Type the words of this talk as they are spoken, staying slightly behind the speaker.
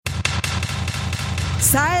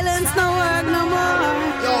Silence no work no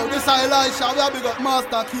more. Yo, this is Elisha. We have big up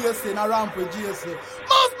Master Casey in a ramp with JC.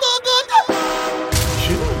 Master good.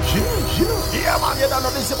 Yeah, man, you don't know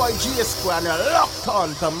this about J Square and you're locked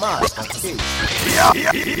on to Master Casey.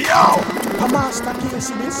 Yo, Master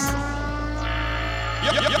Casey, this.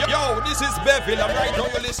 Yo, this is Beville, and right now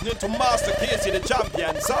you're listening to Master Casey, the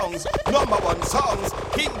champion songs, #1 songs,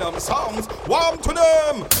 kingdom songs, warm to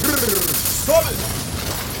them. Solid.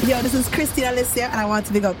 Yo, this is Christina Alicia, and I want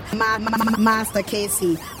to big up Master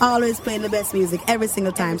Casey. Always playing the best music every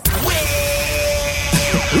single time.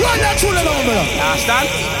 Run that tune over. Understand?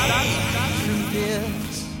 Truth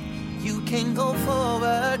is, you can go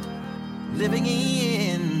forward, living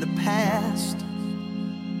in the past.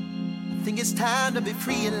 I think it's time to be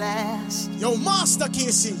free at last. Yo, Master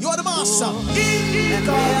Casey, you're the master. And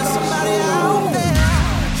there's somebody out there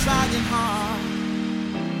trying hard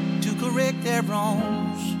to correct their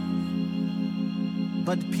wrongs,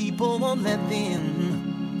 but people won't let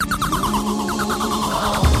them.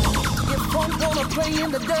 If I'm gonna play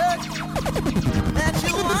in the dirt that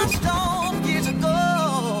you washed off years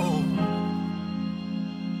ago,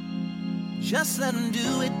 just let them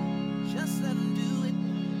do it. Just let them do it.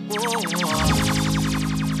 Oh,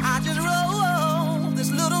 I just wrote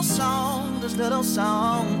this little song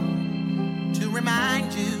to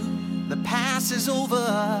remind you the past is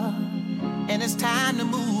over and it's time to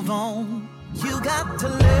move on. You got to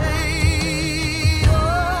lay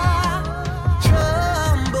your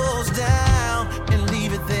troubles down and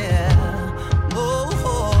leave it there. Oh,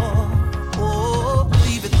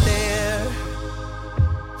 leave it there.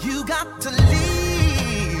 You got to leave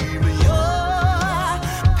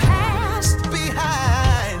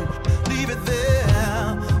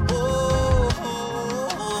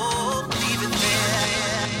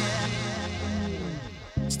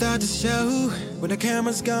start to show. When the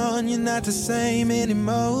camera's gone, you're not the same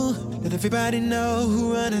anymore. Let everybody know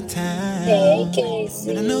who run the town. Hey, Casey.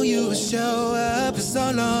 And I know you will show up. It's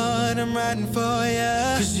so Lord, I'm riding for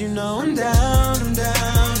ya. Cause you know I'm down, I'm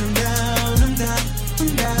down, I'm down, I'm down,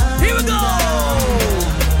 I'm down. Here we go!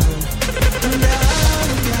 I'm down,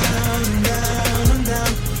 I'm down, I'm down, I'm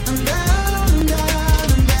down, I'm down, I'm down,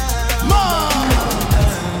 I'm down.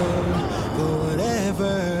 But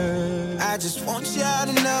whatever, I just want y'all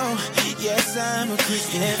to know, yes, I'm a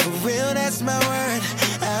Christian. For real, that's my word.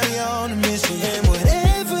 I'll be on a mission. And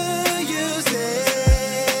whatever you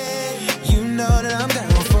say, you know that I'm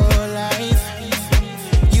down for life.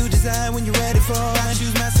 You decide when you're ready for. I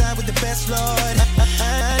choose my side with the best, Lord.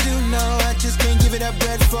 I do know I just can't give it up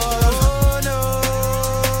bread for. Oh no,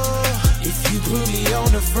 if you put me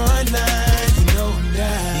on the front line, you know I'm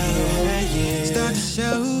down. Yeah. Start to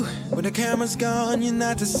show. When the camera's gone, you're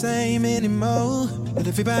not the same anymore. Let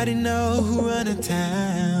everybody know who run the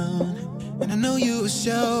town. And I know you will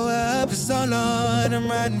show up. It's so Lord, I'm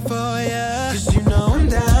riding for ya. Cause you know I'm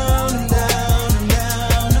down, I'm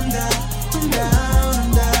down, I'm down, I'm down,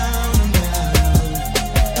 I'm down, I'm down,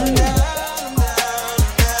 I'm down, I'm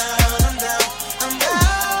down, I'm down, I'm down,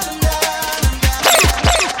 I'm down.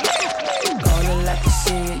 Call it like you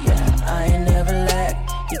see it, yeah. I ain't never lack.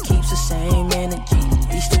 He keeps the same energy.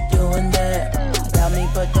 He's still doing that. Doubt me,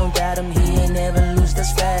 but don't doubt him. He ain't never lose,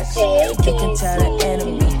 that's facts. You can tell the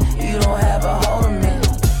enemy you don't have a hold on me.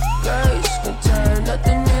 Grace can turn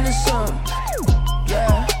nothing into something.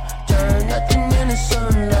 Yeah, turn nothing into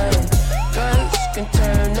something. Like grace can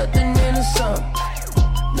turn nothing into something.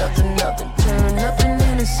 Nothing, turn nothing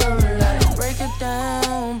into something. Like break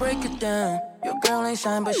it down. Your girl ain't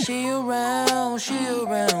shine, but she around.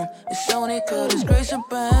 It's only 'cause it's grace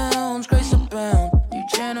abounds. New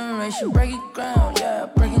generation, break it ground, yeah,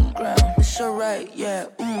 break it ground. It's alright, yeah,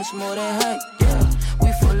 it's more than hype, yeah.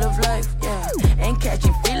 We full of life, yeah. Ain't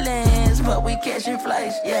catching feelings, but we catching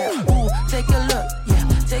flights, yeah. Ooh, take a look, yeah.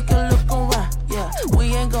 Take a look around, yeah.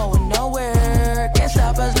 We ain't going nowhere, can't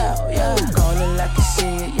stop us now, yeah. Call it like you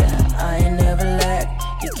see it, yeah. I ain't never lack.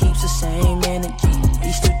 He keeps the same energy,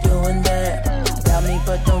 he's still doing that. Doubt me,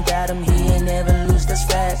 but don't doubt him. He ain't never lose, that's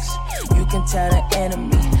facts. You can tell the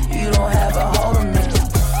enemy you don't have a hold on me.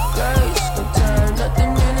 Grace can turn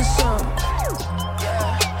nothing into something.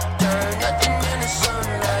 Yeah, turn nothing into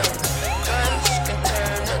something. Like grace can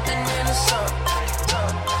turn nothing into something.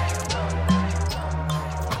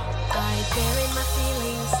 I buried my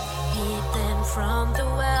feelings, hid them from the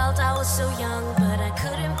world. I was so young, but I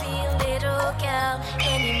couldn't be a little girl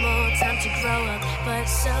anymore. Time to grow up, but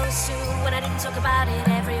so soon. When I didn't talk about it,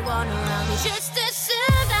 everyone around me just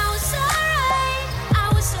assumed I was alright. I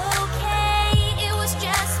was okay, it was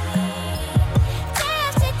just me. Day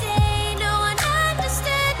after day, no one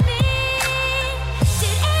understood me.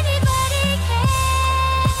 Did anybody care?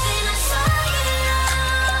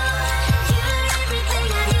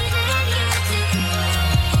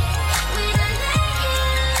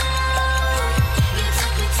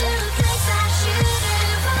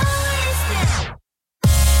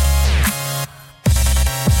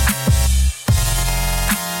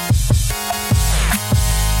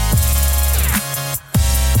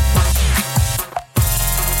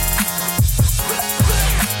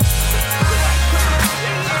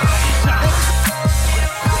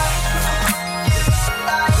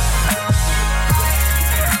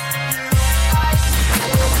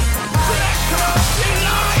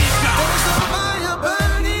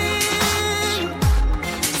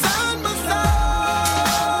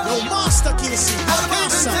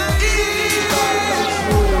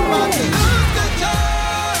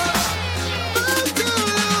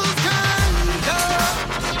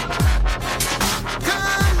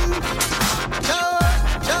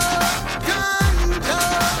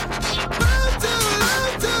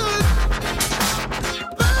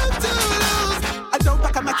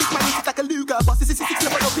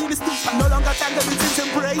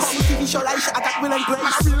 Will and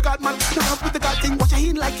grace. Real God man, no love with the God thing. Watch your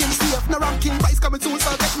hand like him safe. No ranking, price coming soon,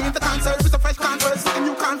 so get me into concert. It's a fresh converse, a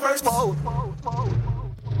new converse. Whoa.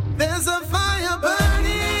 There's a fire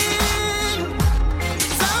burning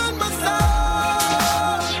inside my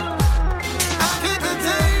soul. I hit the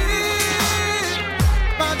day,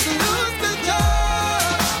 but to lose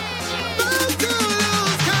control, but to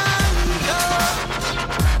lose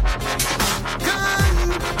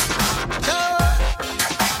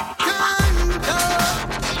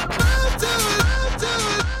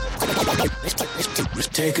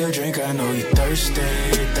Take a drink, I know you thirsty.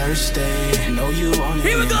 Know you want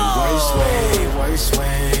it in the worst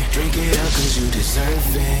way. Drink it up cause you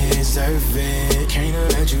deserve it. Can't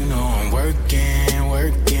let you know I'm working.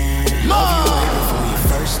 Love you way before your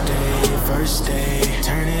first day.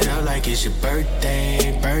 Turn it up like it's your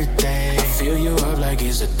birthday. I fill you up like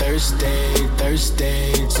it's a Thursday.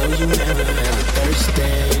 So you never ever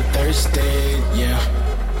thirsty. Yeah,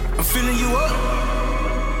 I'm filling you up.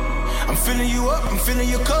 I'm filling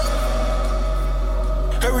your cup.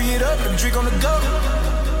 Hurry it up and drink on the go.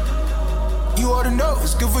 You ought to know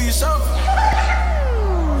it's good for your soul.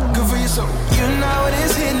 You know what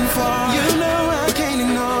it's hitting for. You know I can't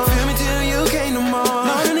ignore. Feel me till you can't no more.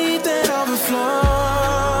 No need that overflow.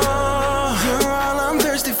 You're all I'm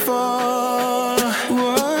thirsty for.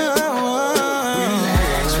 Whoa.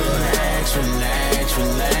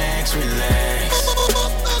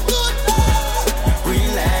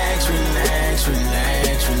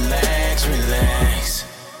 Relax.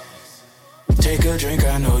 Take a drink,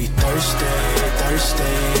 I know you thirsty.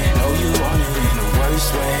 Know you want it in the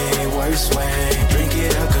worst way. Drink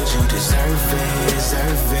it up cause you deserve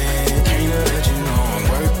it. Can't let you know I'm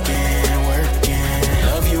working.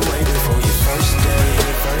 Love you way before your first day.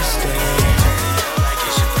 Turn it up like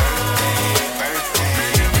it's your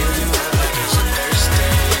birthday. Fill you up like it's your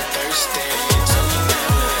Thursday. So you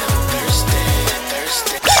never ever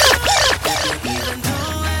thirsty. Even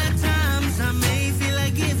though at times I may feel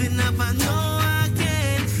like giving up, I know I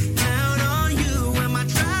can count on you when my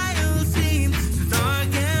trials seem so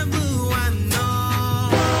dark and blue. I know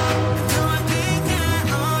I can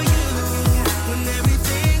count on you when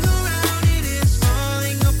everything around it is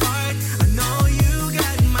falling apart. I know you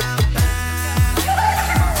got my back.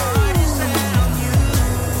 My heart is set on you. I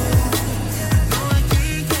know I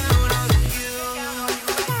can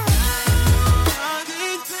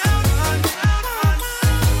count on you.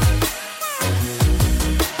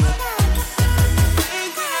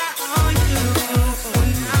 I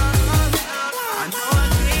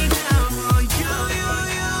can count on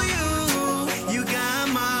you. You got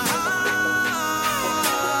my heart.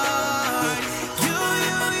 You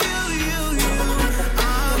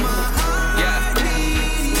are my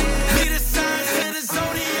heartbeat. Need a sign to the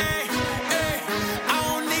zodiac. I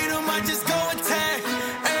don't need 'em, I just go attack.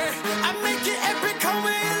 I make it epic, come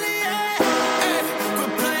in the air.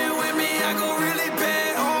 Quit playing with me, I go really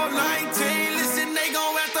bad. All 19, listen, they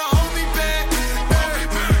gon' have to hold me back.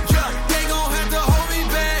 Yeah, they gon' have to hold me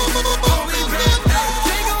back.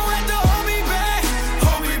 They gon' have to hold me back.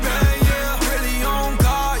 Yeah. Really on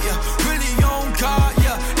guard,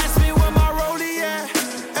 yeah. Ask me where my rollie at.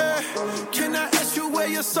 Can I ask you where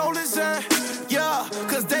your soul is at? Yeah,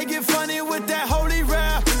 cause they get funny with that holy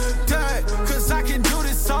rap. Dang, cause I can do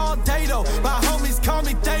this all day though. My homies call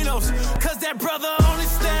me Thanos, cause that brother only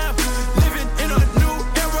stamp. Living in a new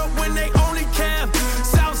era when they only camp.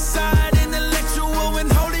 Southside intellectual and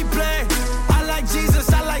holy black. I like Jesus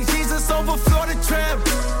over Florida Tramp.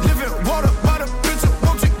 Living water by the bitch,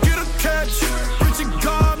 won't you get a catch? Rich and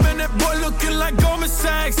God, man, that boy looking like Goldman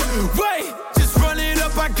Sachs. Wait, just run it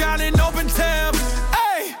up, I got an open tab.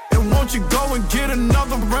 Hey, and won't you go and get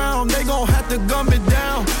another round? They gon' have to gun me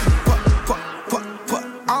down.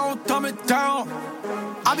 I don't thumb it down.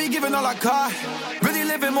 I be giving all I got. Really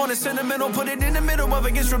living more than sentimental. Put it in the middle of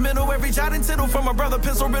an instrumental. Every jot and tittle from my brother,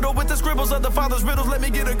 pencil riddle with the scribbles of the father's riddles. Let me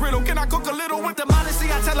get a griddle. Can I cook a little with the modesty?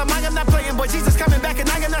 I tell him I am not playing, boy. Jesus coming back and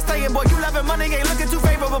I am not staying, boy. You loving money ain't looking too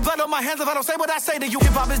favorable. Blood on my hands if I don't say what I say to you.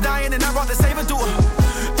 Hip hop is dying and I brought the savior to her.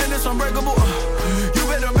 And it's unbreakable. You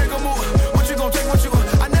better make a move. What you gon' take? What you?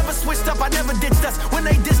 I never switched up. I never ditched us. When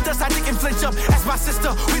they dissed us, I didn't flinch up. Ask my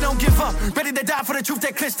sister, we don't give up. Ready to die for the truth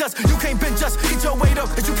that clinched us. You can't bench us. Eat your weight up,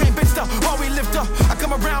 cause you can't bench up. While we lift up, I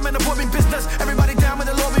come around and avoid me business. Everybody down with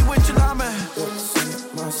the Lord be with you, nah, man.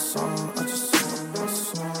 My song, I just sing my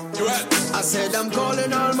song. I said I'm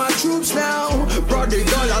calling all my troops now. Brother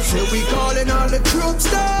girl, I said we calling all the troops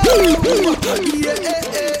now.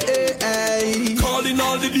 Calling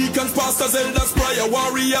all the deacons, pastors, elders, prayer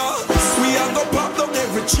warriors. We are gonna pop down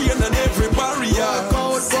every chain and every barrier.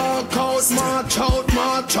 Walk out, march out,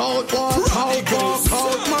 walk out, walk out.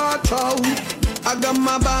 I got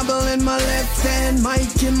my Bible in my left hand,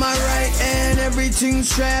 mic in my right hand, everything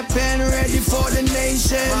strapped and ready for the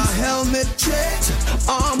nation. My helmet checked,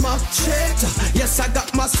 armor checked. Yes, I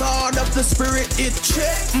got my sword of the spirit, it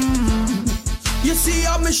checked. You see,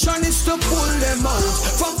 our mission is to pull them out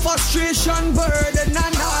from frustration, burden,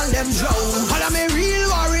 and all them drown. All of me real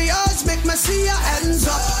warriors make me see your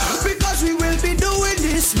hands up, because we will be doing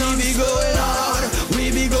this. We be going hard,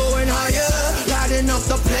 we be going higher, lighting up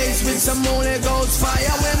the place with some Holy Ghost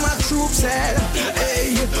fire. Where my troops at?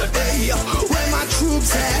 Hey, hey, where my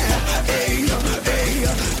troops at? Hey, hey,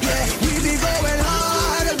 yeah. We be going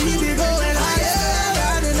hard, we be going higher,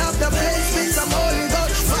 lighting up the place with some Holy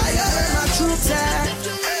Ghost fire. Where my troops at?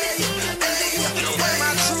 Hey, hey, where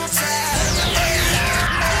my troops at?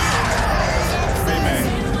 Hey man,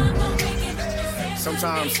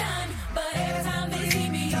 sometimes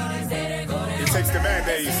it takes the bad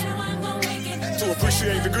days to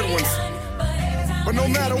appreciate the good ones. But no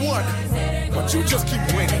matter what, but you just keep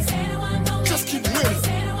winning. Just keep winning.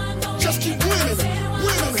 Just keep winning.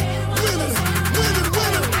 Winning, winning, winning,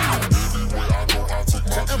 winning.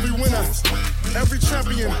 To every winner, every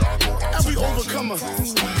champion, every overcomer,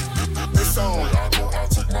 this song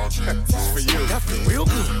is for you. That feel real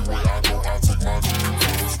good.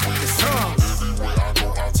 This song.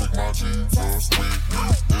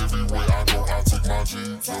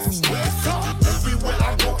 Everywhere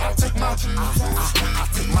I go, I take my, I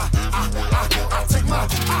take my, I take my,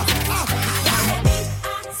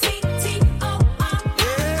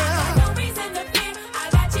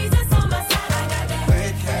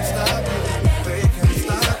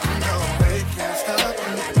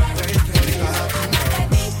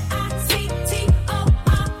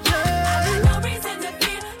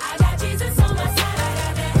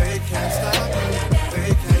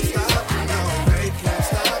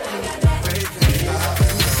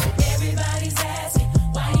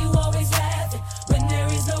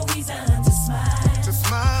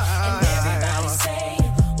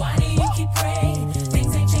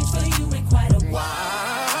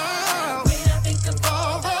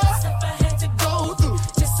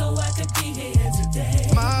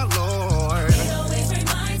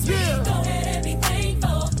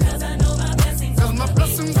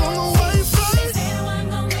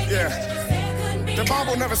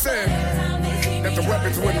 never said that the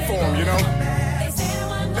weapons wouldn't form, you know?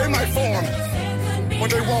 They might form,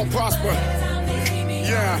 but they won't prosper.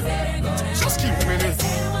 Yeah, just keep winning.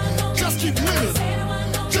 Just keep winning.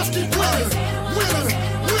 Just keep winning. Winning,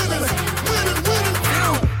 winning, winning, winning.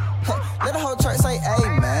 Let the whole church say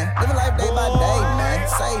amen. Living life day by day, man.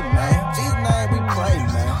 Say, man. Jesus' name we pray,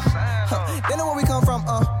 man. They know where we come from,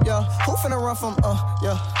 yeah. Who finna run from,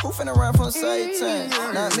 yeah. Who finna run from Satan?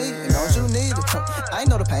 Not me, don't you need it. I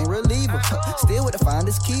know the pain reliever. Still with the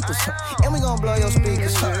finest keepers. And we gon' blow your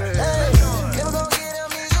speakers. Hey, never gon' get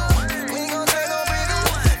them easy. We ain't gon' take no breathing.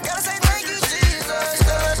 Gotta say thank you, Jesus.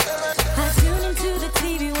 I tune into the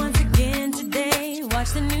TV once again today.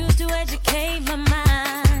 Watch the news to educate my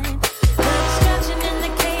mind. The destruction and the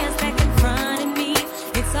chaos back in front of me.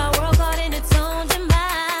 It's our world caught in its own demise.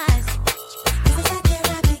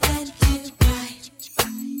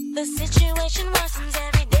 The situation worsens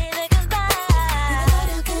every day that goes by.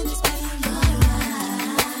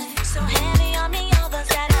 So heavy on me, all those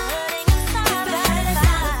that are hurting inside.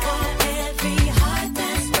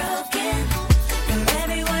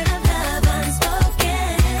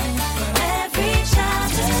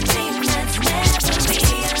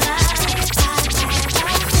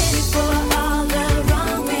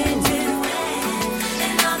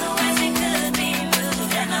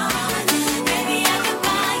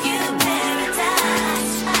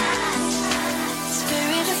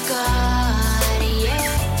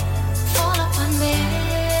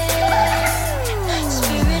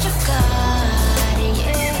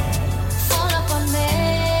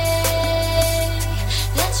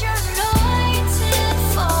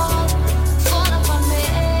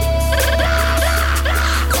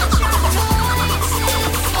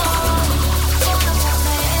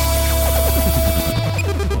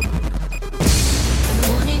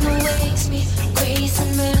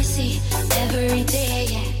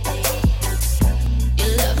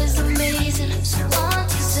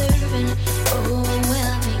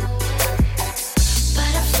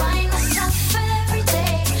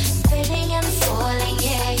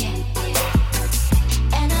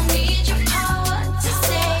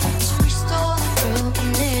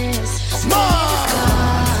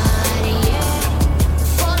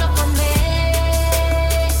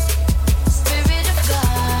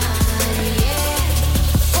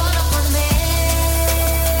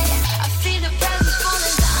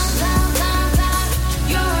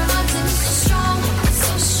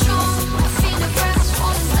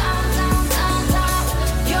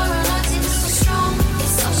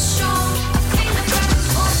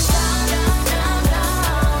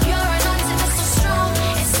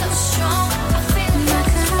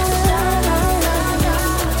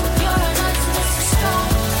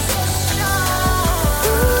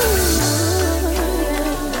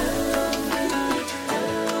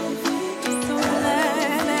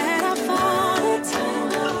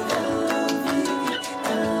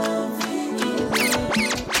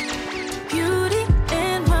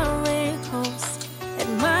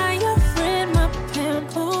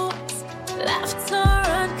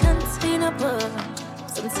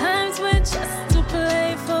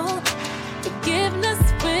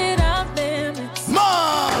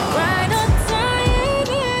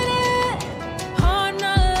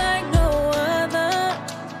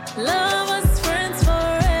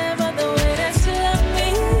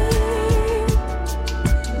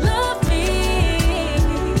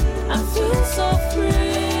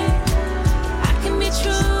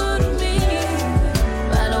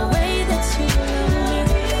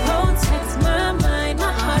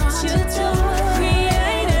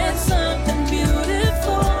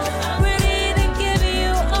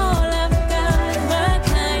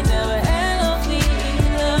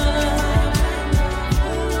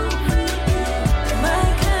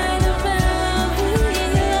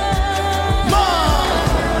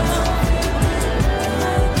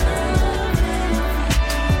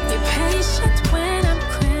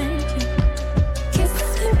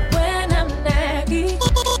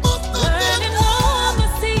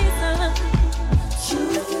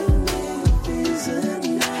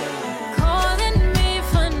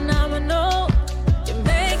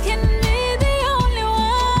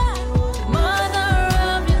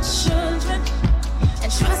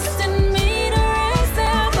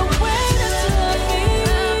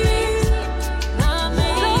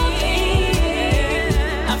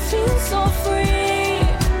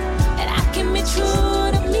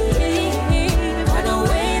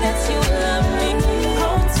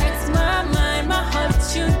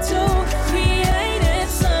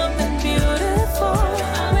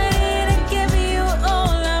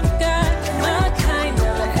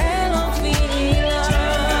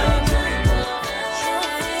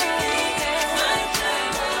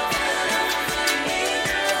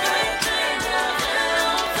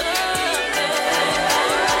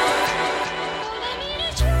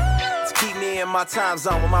 my time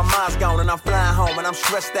zone when my mind's gone and I'm flying home and I'm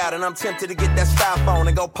stressed out and I'm tempted to get that styrofoam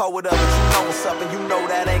and go pull it up. But you know what's up and you know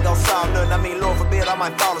that ain't gon' solve nothing. I mean, Lord forbid I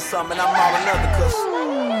might fall or something and I'm all another cause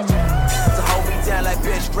to hold me down like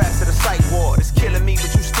bench straps at a psych ward. It's killing me, but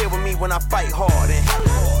you still with me when I fight hard. And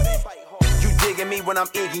you digging me when I'm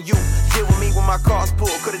egging you. Deal with me when my car's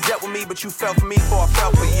pulled. Could've dealt with me, but you fell for me before I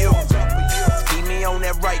fell for you. Keep me on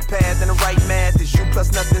that right path and the right math. It's you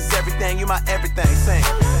plus nothing's everything. You my everything. Sing.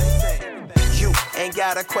 You ain't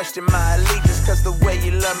gotta question my allegiance, cause the way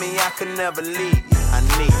you love me, I could never leave you. I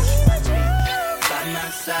need you. By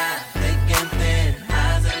my side, thick and thin,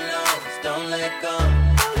 highs and lows, don't let go.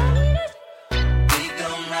 We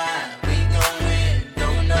gon' ride, we gon' win,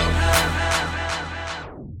 don't know how.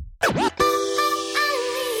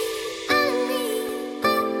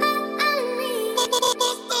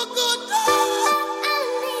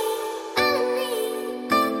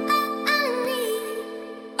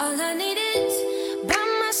 All I need is by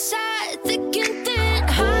my side, thick and thin,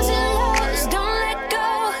 highs and lows, don't let go.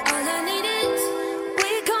 All I need is we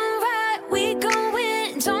gon' ride, we gon'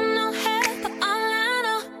 win, don't know how, but all I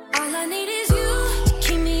know, all I need is you to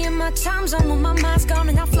keep me in my time zone when my mind's gone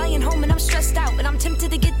and I'm flying home and I'm stressed out and I'm tempted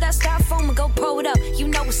to get that styrofoam and go pull it up. You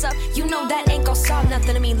know what's up, you know that ain't gon' solve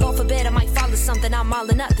nothing. I mean, Lord forbid I might follow something, I'm all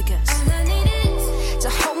or nothing. All I need is to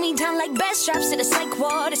hold me down like bed straps in a psych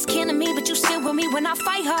ward. It's killing me, but you still with me when I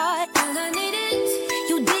fight hard. All I need is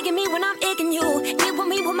you digging me when I'm egging you. Get with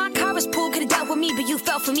me when my car is pulled. Could've dealt with me, but you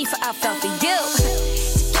fell for me, for I fell for you.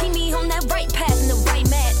 To keep me on that right path and the right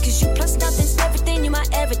mat, cause you plus nothing's everything, you my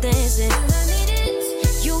everything. And all I need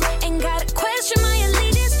is you ain't gotta question my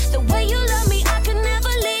allegiance. The way you love me, I could never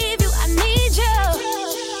leave you. I need you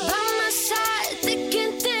by my side, thick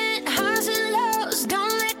and thin, highs and lows,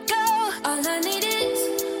 don't let go. All I need is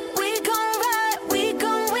we gon' ride, we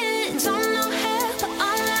gon' win, don't know how, but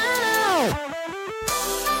all I know.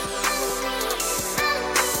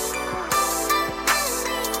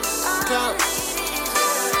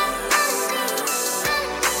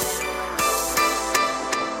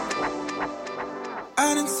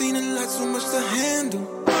 I done seen a lot, so much to handle.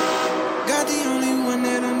 Got the only one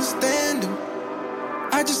that understand them.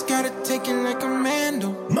 I just gotta take it like a Mando.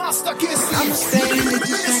 Master Casey, I'ma stay lit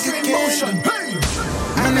just like a candle.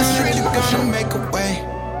 I know you're gonna make a way,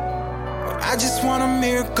 but I just want a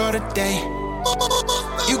miracle today.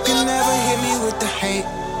 You can never hit me with the hate,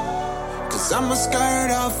 cause I'ma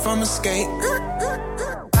skirt off, I'ma skate.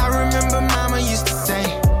 I remember mama used to say,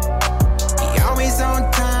 he always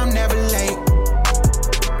on time, never late.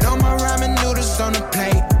 No more ramen noodles on the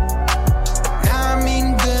plate. Now I'm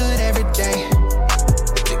eating good every day.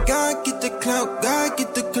 God get the clout, God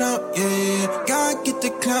get the clout, yeah, yeah. God get the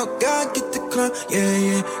clout, God get the clout, yeah,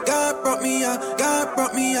 yeah. God brought me out, God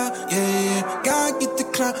brought me out, yeah, yeah. God get the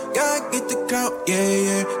clout, God get the clout, yeah,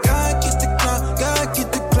 yeah. God get the clout, God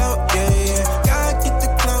get the clout, yeah, yeah. God get the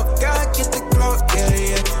clout, God get the clout, yeah,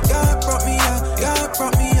 yeah. God brought me out, God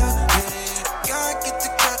brought me out, yeah, yeah. God get the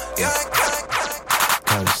clout, God.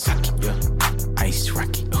 Kawasaki, yeah. Ice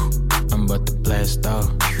rocket, I'm about to blast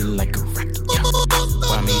off, feel like a rocket, yeah.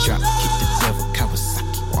 Why me drop, keep the devil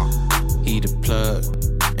Kawasaki, walk. He the plug,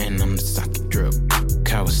 and I'm the socket drip.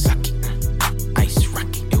 Kawasaki, ice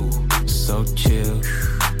rocket, ooh, so chill.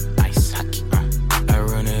 Ice hockey, I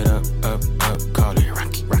run it up, call it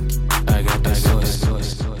rocky. I got that sauce.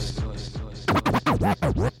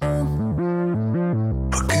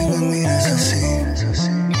 ¿Por qué me miras así?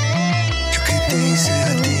 Yo que te hice a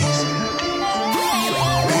ti.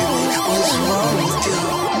 Baby, what's wrong with you?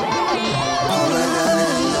 All I got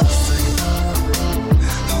is love for you.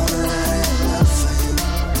 All I got is love for you.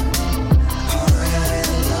 All I got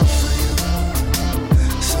is love for you.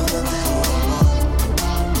 Solo tengo amor.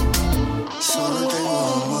 Solo tengo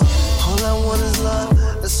amor. All I want is love.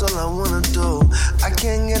 That's all I wanna do. I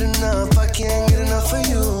can't get enough. I can't get enough of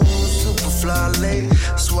you. Super fly lady.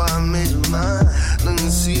 That's why I made you mine. Let me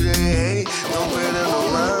see the hate. Don't pay them no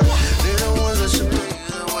mind. They the ones that should pay you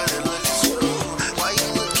the way they look at you. Why you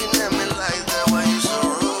looking at me like that? Why you so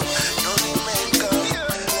rude? No need makeup.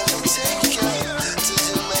 Let me take you to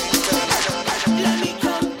Jamaica. Let me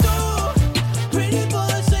come through, pretty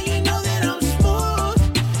boy, so you know that I'm smooth.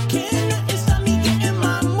 Can't nothing stop me getting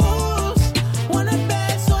my moves. Wanna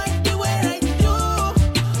bad, so I do what I do.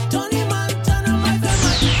 Tony Montana, my girl,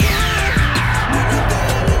 my girl. When you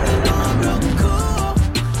get it, you know I'm real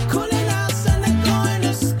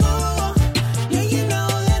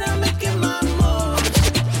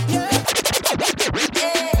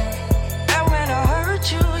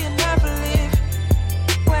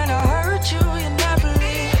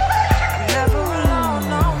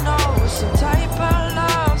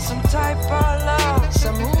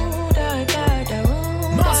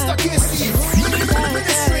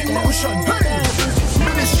motion. Hey,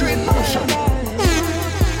 ministry in motion.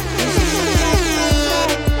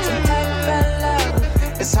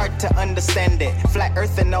 It's hard to understand it. Flat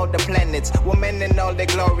Earth and all the planets, women in all their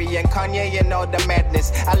glory, and Kanye and all the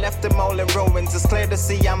madness. I left them all in ruins. It's clear to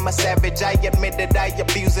see I'm a savage. I admit that I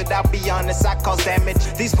abuse it. I'll be honest, I cause damage.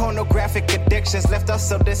 These pornographic addictions left us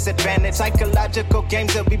so disadvantaged. Psychological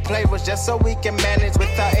games that we play was just so we can manage.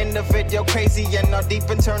 Without individual crazy and our deep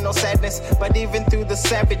internal sadness. But even through the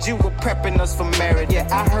savage, you were prepping us for marriage. Yeah,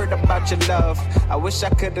 I heard about your love. I wish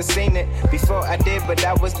I could have seen it before I did, but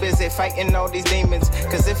I was busy fighting all these demons.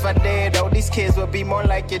 Cause if I did, all these kids would be more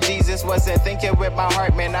like you. Jesus wasn't thinking with my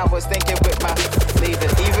heart, man, I was thinking with my leader.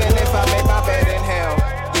 Even if I made my bed in hell,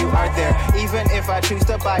 you are there. Even if I choose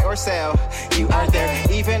to buy or sell, you are there.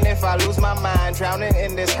 Even if I lose my mind, drowning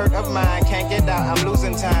in this hurt of mine, can't get out, I'm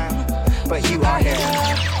losing time, but you are here.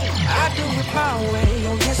 I do it my way,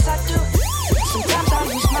 oh yes I do. Sometimes I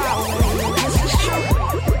lose my way, oh yes it's true.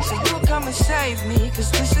 So you come and save me,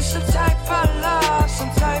 cause this is some type of love,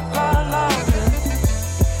 some type of love.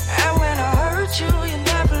 And when I hurt you, you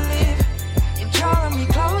never leave. You're drawing me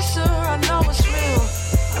closer, I know it's real.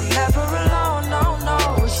 I'm never alone, no, no.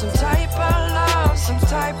 It's some type of love, some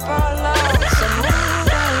type of love. Some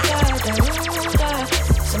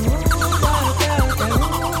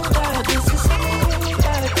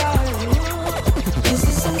this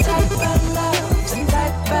is some type of love, some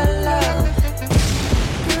type of love.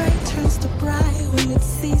 Gray turns to bright when it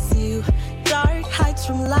sees you. Dark hides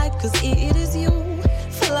from light cause it is you.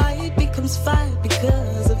 Light becomes fire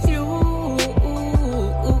because of you. I'm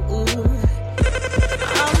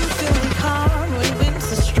feeling calm when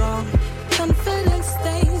winds are strong. Confidence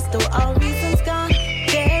stays though our reason's gone.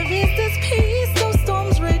 There is this peace though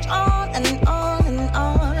storms rage on and on and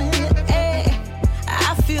on. Hey,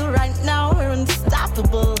 I feel right now we're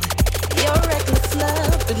unstoppable. Your reckless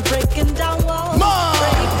love been breaking down walls.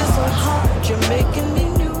 Break this whole heart, you're making me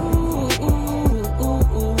new.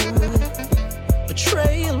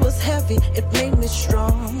 Betrayal was heavy, it made me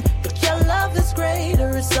strong. But your love is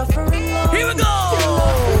greater, it's suffering long. Here we go! Your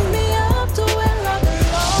love freed me up to where I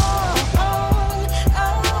belong.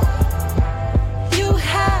 You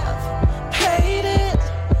have paid it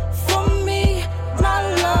for me, my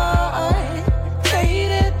Lord.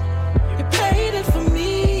 Paid it, you paid it for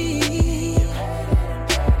me.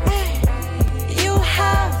 You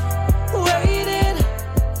have waited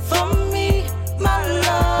for me, my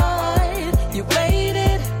Lord. You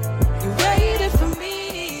waited for me.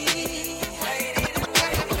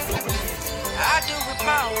 I do it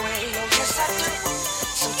my way, oh yes I do.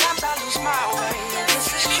 Sometimes I lose my way, and this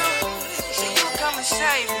is true. So you come and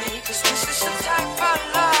save me, cause this is some type of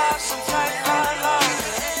love, some type of love.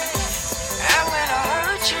 And when I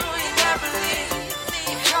hurt you, you never leave.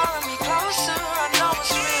 You're drawing me closer, I know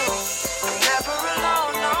it's real. I'm never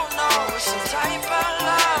alone, no, no. It's some type of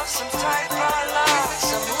love, some type of love.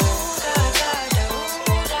 Some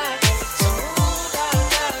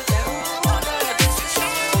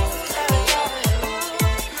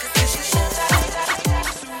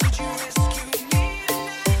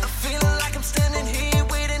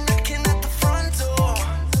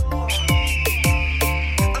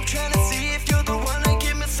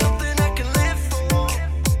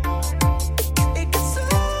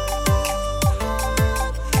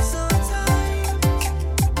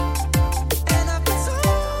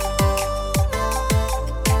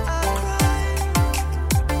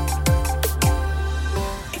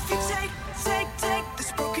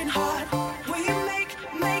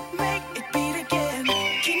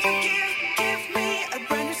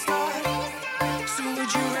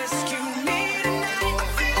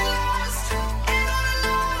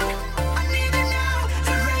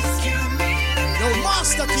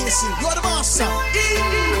Master Casey, you're the master.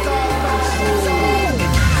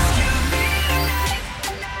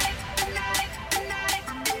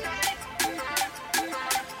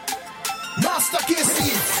 Master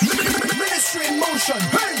Casey, ministry in motion.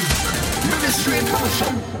 Hey, ministry in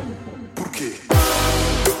motion.